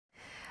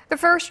The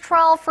first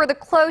trial for the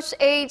close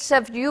aides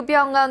of Yoo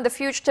Byung-eun, the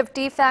fugitive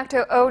de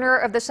facto owner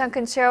of the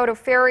sunken Sewol-ho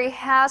ferry,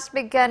 has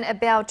begun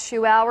about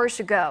 2 hours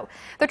ago.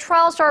 The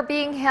trials are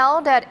being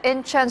held at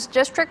Incheon's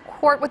district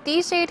court, with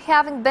these eight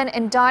having been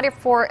indicted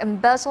for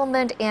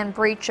embezzlement and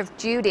breach of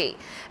duty.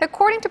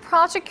 According to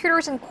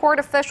prosecutors and court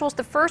officials,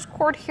 the first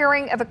court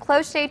hearing of a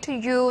close aide to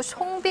Yoo,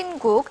 Song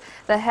Bin-guk,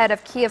 the head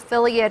of key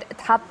affiliate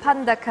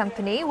Panda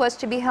Company, was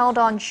to be held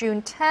on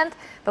June 10th,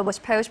 but was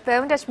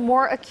postponed as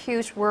more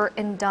accused were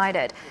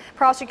indicted.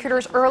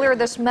 Prosecutors earlier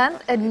this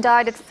month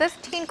indicted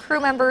 15 crew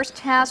members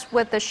tasked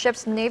with the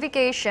ship's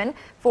navigation,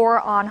 4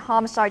 on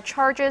homicide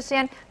charges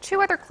and 2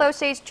 other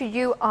close aides to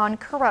Yoo on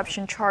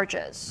corruption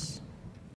charges.